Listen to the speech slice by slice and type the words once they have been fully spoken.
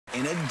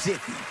in a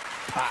jiffy.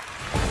 Pop.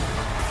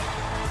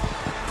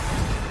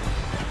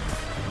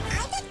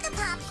 I picked the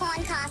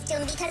popcorn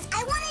costume because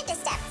I wanted to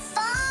step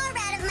far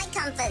out of my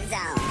comfort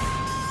zone.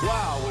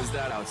 Wow, was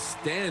that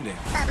outstanding.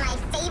 But my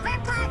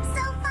favorite part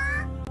so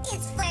far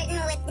is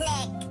flirting with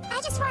Nick.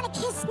 I just want to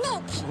kiss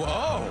Nick.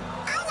 Whoa.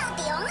 I'm not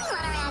the only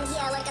one around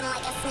here looking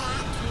like a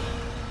snack.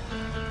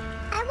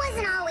 I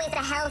wasn't always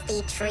a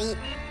healthy treat.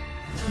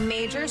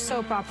 Major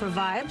soap opera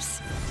vibes.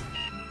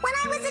 When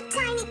I was a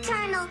tiny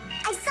colonel,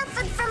 I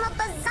suffered from a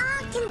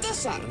bizarre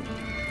condition.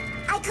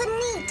 I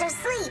couldn't eat or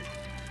sleep.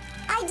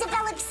 I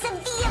developed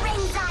severe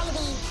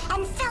anxiety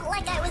and felt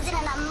like I was in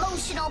an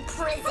emotional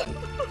prison.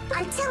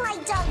 Until I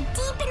dug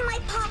deep in my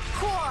pop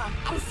core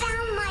and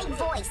found my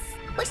voice,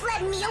 which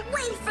led me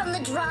away from the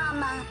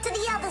drama to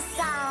the other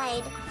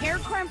side. Hair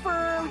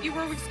crimper,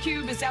 Rubik's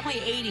Cube is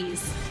definitely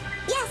 80s.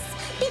 Yes,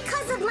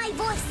 because of my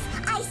voice,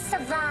 I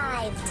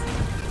survived.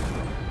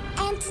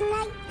 And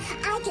tonight,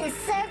 I can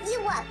serve you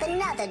up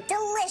another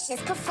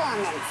delicious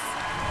performance.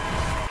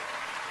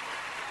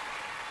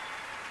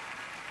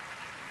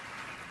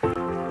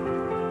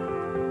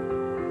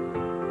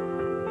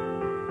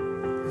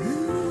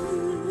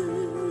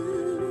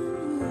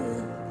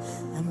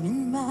 I'm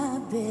in my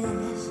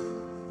bed,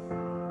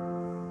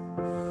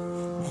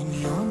 and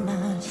you're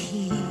not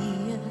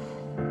here,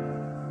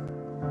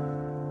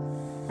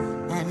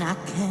 and I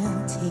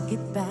can't take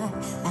it back.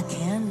 I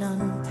can't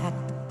unpack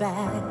the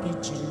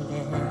baggage you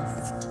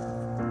left.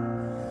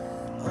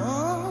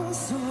 Oh,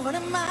 so what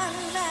am I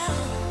now?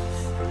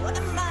 What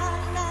am I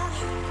now?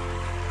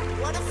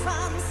 What if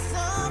I'm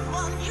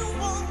someone you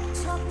won't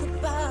talk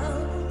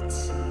about?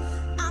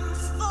 I'm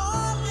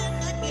falling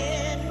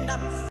again.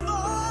 I'm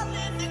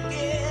falling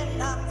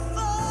again. I'm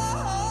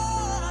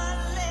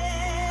falling.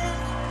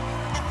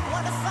 And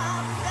what if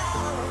I'm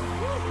down?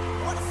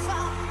 What if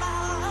I'm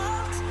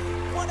out?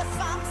 What if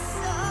I'm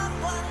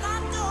someone I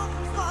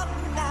don't want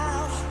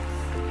now?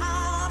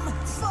 I'm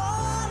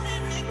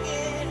falling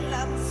again.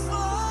 I'm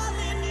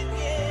falling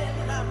again.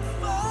 I'm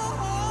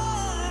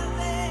falling.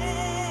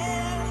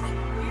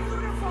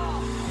 Beautiful.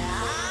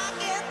 Now I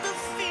get the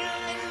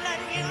feeling that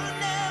you'll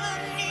never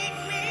need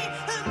me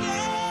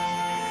again.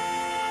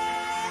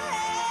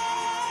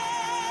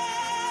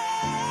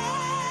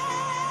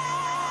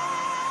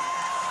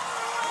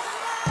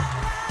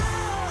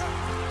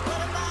 What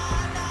am I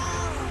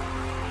now?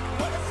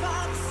 What if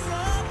I'm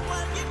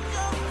someone you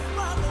don't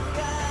want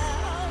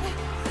around?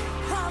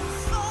 I'm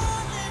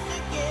falling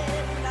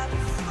again. I'm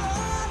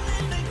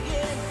falling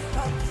again.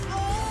 I'm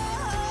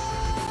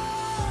falling.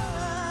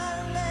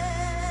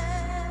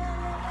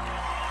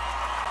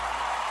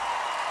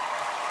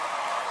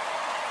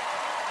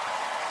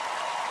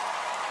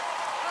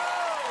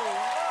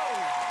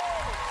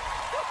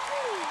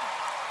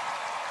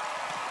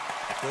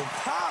 The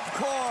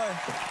popcorn.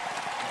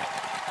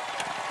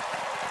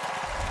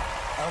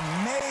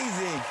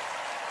 Amazing.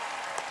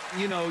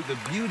 You know, the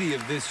beauty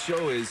of this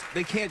show is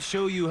they can't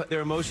show you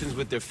their emotions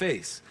with their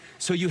face.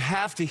 So you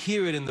have to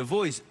hear it in the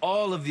voice.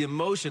 All of the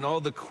emotion,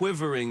 all the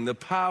quivering, the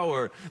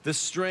power, the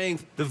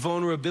strength, the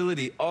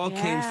vulnerability, all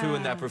came through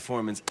in that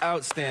performance.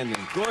 Outstanding.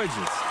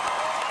 Gorgeous.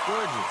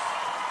 Gorgeous.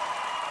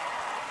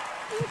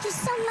 Thank you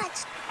so much.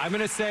 I'm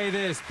gonna say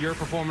this, your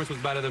performance was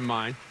better than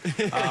mine.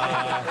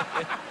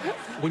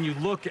 When you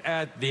look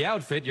at the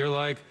outfit, you're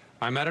like,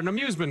 I'm at an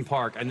amusement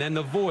park, and then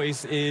the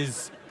voice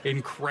is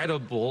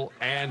incredible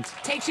and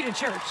Takes you to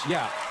church.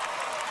 yeah.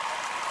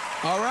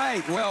 All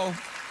right, well,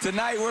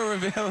 tonight we're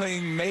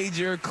revealing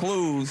major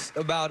clues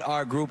about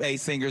our Group A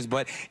singers,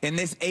 but in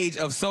this age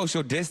of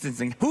social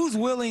distancing, who's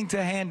willing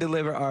to hand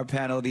deliver our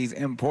panel these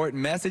important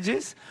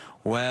messages?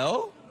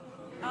 Well,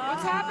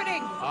 What's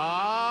happening?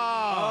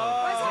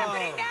 Oh. What's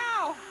happening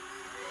now?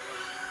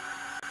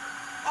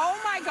 Oh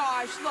my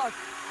gosh, look.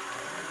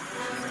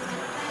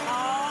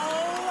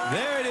 Oh.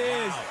 there it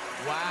is.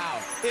 Wow.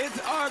 It's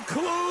our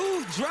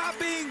clue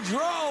dropping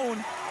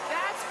drone.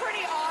 That's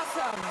pretty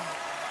awesome.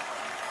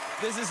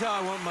 This is how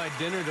I want my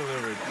dinner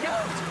delivered.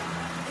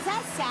 Is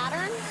that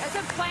Saturn? That's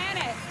a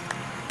planet.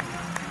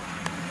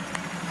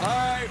 All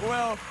right,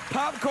 well,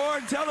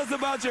 Popcorn, tell us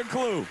about your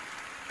clue.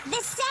 The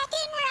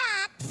second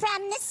rock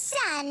from the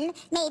sun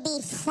may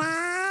be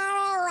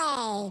far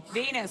away,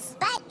 Venus.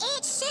 but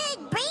it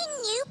should bring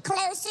you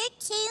closer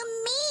to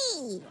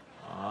me.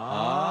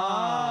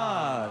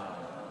 Ah.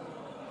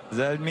 Does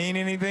that mean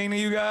anything to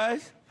you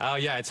guys? Oh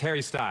yeah, it's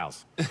Harry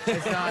Styles. It's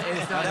not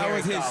That Harry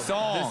was his Styles.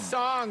 song. The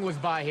song was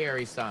by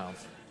Harry Styles.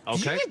 Do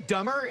Okay. you get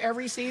dumber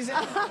every season?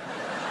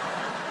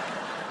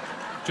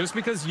 Just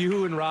because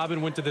you and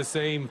Robin went to the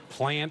same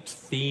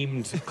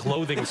plant-themed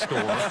clothing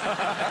store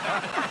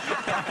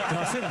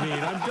doesn't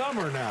mean I'm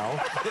dumber now.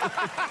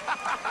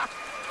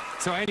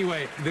 So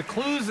anyway, the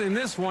clues in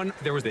this one,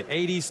 there was the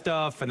 80s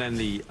stuff and then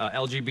the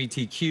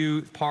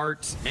LGBTQ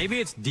part. Maybe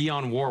it's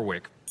Dionne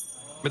Warwick,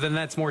 but then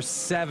that's more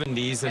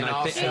 70s. And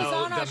I think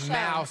also on our the show.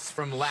 mouse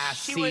from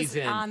last She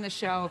season. was on the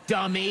show.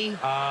 Dummy.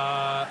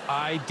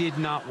 I did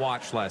not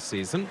watch last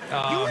season.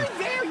 You were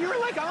there. You were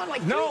like like on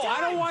like No, three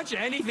I don't times. watch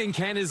anything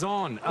Ken is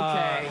on.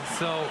 Okay.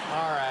 So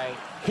All right.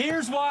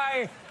 here's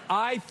why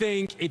I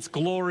think it's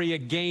Gloria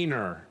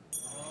Gaynor.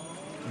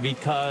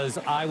 Because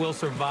I Will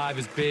Survive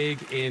is big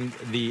in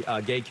the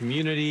gay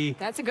community.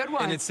 That's a good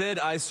one. And it said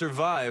I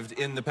survived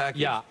in the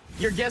package. Yeah.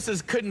 Your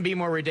guesses couldn't be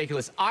more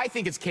ridiculous. I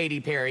think it's Katy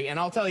Perry, and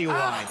I'll tell you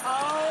why.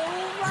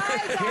 Oh my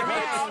Hear me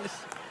out. gosh.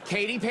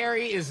 Katy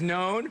Perry is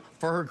known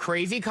for her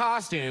crazy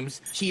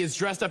costumes. She is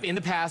dressed up in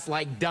the past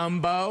like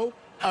Dumbo,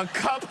 a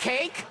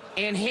cupcake,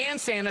 and hand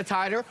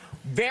sanitizer.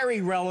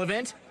 Very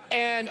relevant.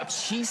 And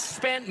she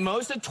spent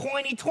most of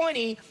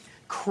 2020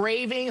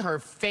 craving her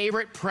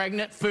favorite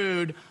pregnant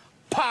food,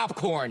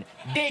 popcorn.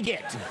 Dig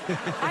it.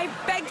 I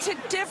beg to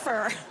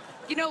differ.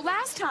 You know,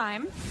 last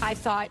time I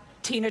thought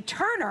Tina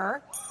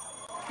Turner,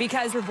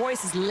 because her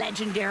voice is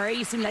legendary,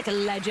 you seem like a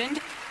legend.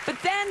 But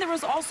then there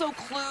was also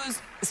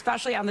clues,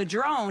 especially on the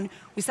drone,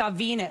 we saw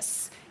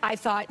Venus. I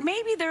thought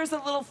maybe there's a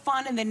little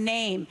fun in the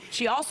name.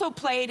 She also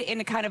played in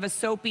a kind of a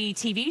soapy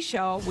TV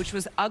show, which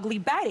was Ugly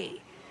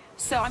Betty.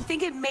 So I'm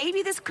thinking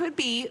maybe this could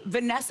be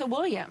Vanessa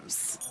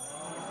Williams.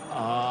 Good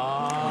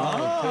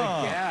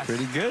guess.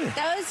 Pretty good.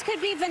 Those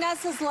could be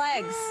Vanessa's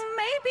legs.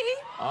 Maybe.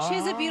 She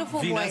has a beautiful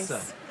Vanessa.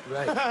 voice.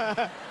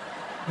 Right.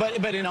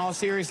 But in all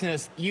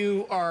seriousness,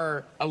 you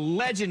are a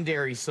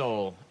legendary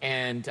soul,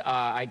 and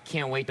I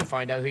can't wait to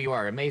find out who you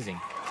are. Amazing.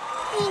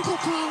 Thank you,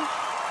 Ken.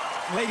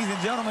 Ladies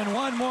and gentlemen,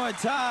 one more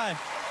time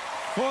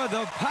for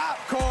the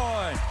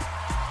popcorn.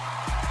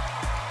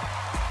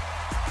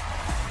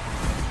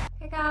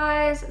 Hey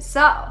guys,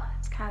 so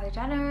it's Kylie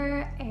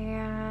Jenner,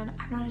 and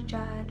I'm not a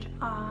judge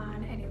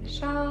on any of the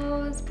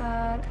shows, but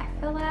I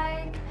feel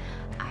like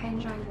I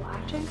enjoy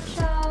watching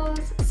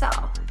shows. So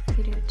if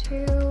you do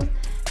too,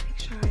 make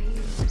sure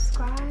you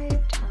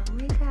subscribe, tell them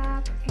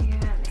recap,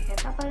 and hit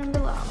that button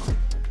below.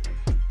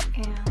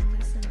 And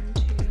listen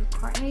to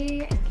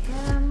Courtney and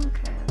Kim,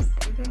 because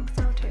they think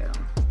so too.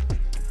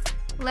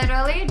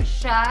 Literally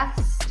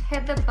just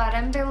hit the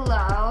button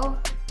below.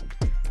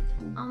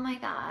 Oh my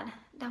god,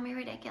 don't be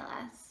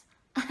ridiculous.